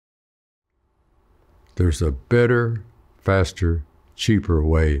There's a better, faster, cheaper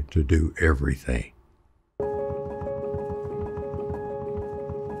way to do everything.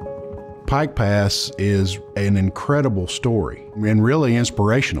 PIKEPASS is an incredible story and really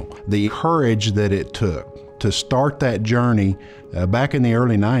inspirational. The courage that it took to start that journey back in the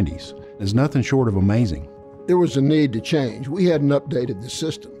early 90s is nothing short of amazing. There was a need to change. We hadn't updated the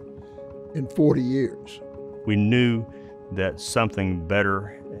system in 40 years. We knew that something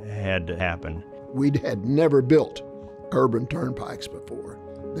better had to happen. We had never built urban turnpikes before.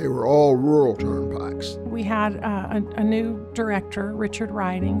 They were all rural turnpikes. We had a new director, Richard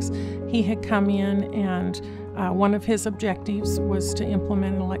Ridings. He had come in and one of his objectives was to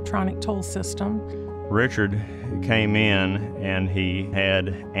implement an electronic toll system. Richard came in and he had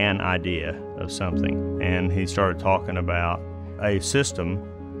an idea of something, and he started talking about a system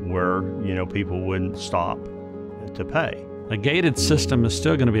where, people wouldn't stop to pay. A gated system is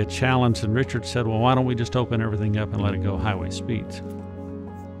still going to be a challenge, and Richard said, well, why don't we just open everything up and let it go highway speeds?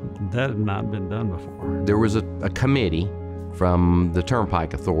 That had not been done before. There was a committee from the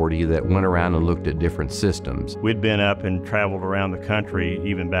Turnpike Authority that went around and looked at different systems. We'd been up and traveled around the country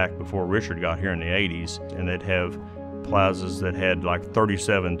even back before Richard got here in the 80s, and they'd have plazas that had like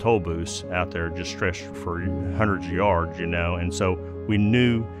 37 toll booths out there just stretched for hundreds of yards, and so we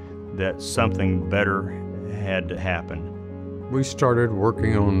knew that something better had to happen. We started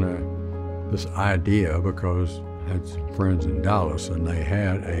working on this idea because I had some friends in Dallas and they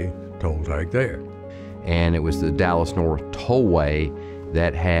had a toll tag there. And it was the Dallas North Tollway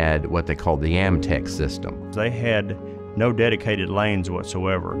that had what they called the Amtech system. They had no dedicated lanes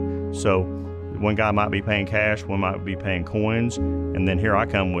whatsoever. So one guy might be paying cash, one might be paying coins, and then here I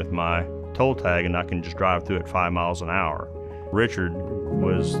come with my toll tag and I can just drive through at 5 miles an hour. Richard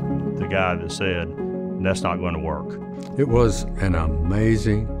was the guy that said, that's not going to work. It was an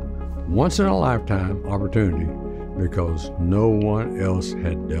amazing, once-in-a-lifetime opportunity because no one else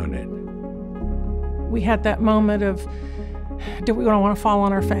had done it. We had that moment of, do we want to fall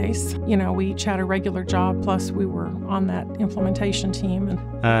on our face? We each had a regular job, plus we were on that implementation team.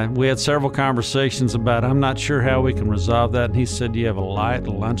 And we had several conversations about, I'm not sure how we can resolve that. And he said, you have a light,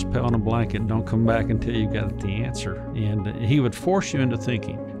 a lunch pail, and a blanket. Don't come back until you got the answer. And he would force you into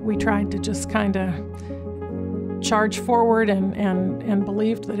thinking. We tried to just kind of charge forward and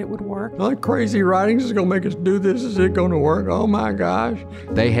believed that it would work. Like crazy Ridings is going to make us do this. Is it going to work? Oh my gosh.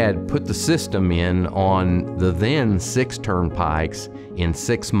 They had put the system in on the then 6 turnpikes in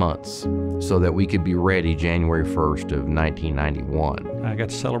 6 months so that we could be ready January 1st of 1991. I got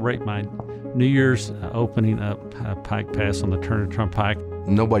to celebrate my New Year's opening up PIKEPASS on the Turner Turnpike.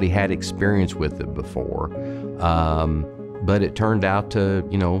 Nobody had experience with it before, but it turned out to,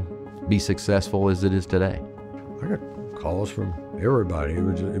 be successful as it is today. I got calls from everybody.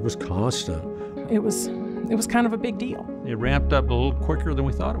 It was constant. It was kind of a big deal. It ramped up a little quicker than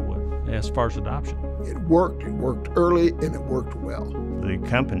we thought it would as far as adoption. It worked early, and it worked well. The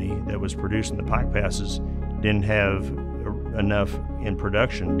company that was producing the PIKEPASSes didn't have enough in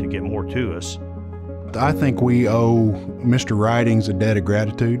production to get more to us. I think we owe Mr. Ridings a debt of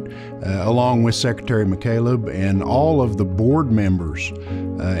gratitude, along with Secretary McCaleb and all of the board members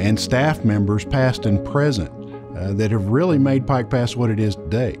and staff members, past and present, that have really made PIKEPASS what it is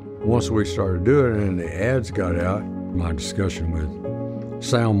today. Once we started doing it and the ads got out, my discussion with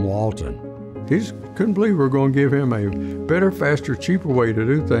Sam Walton, he couldn't believe we were going to give him a better, faster, cheaper way to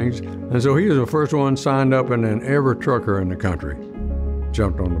do things. And so he was the first one signed up, and then every trucker in the country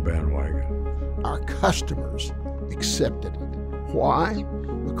jumped on the bandwagon. Our customers accepted it. Why?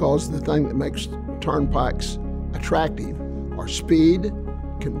 Because the thing that makes turnpikes attractive are speed,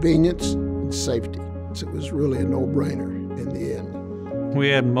 convenience, and safety. So it was really a no-brainer in the end. We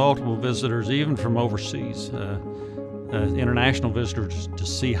had multiple visitors, even from overseas, international visitors, to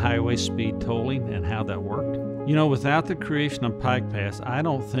see highway speed tolling and how that worked. Without the creation of PIKEPASS, I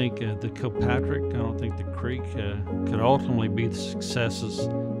don't think the Kilpatrick, I don't think the Creek could ultimately be the successes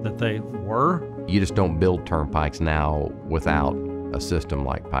that they were. You just don't build turnpikes now without a system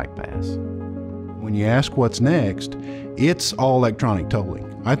like PIKEPASS. When you ask what's next, it's all electronic tolling.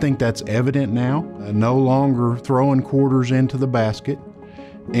 I think that's evident now. No longer throwing quarters into the basket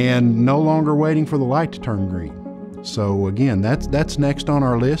and no longer waiting for the light to turn green. So again, that's next on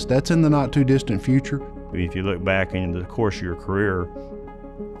our list. That's in the not too distant future. If you look back in the course of your career,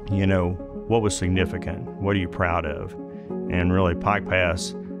 what was significant? What are you proud of? And really,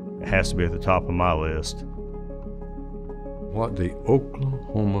 PIKEPASS has to be at the top of my list. What the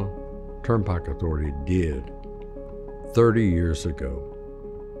Oklahoma Turnpike Authority did 30 years ago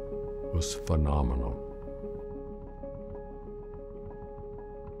was phenomenal.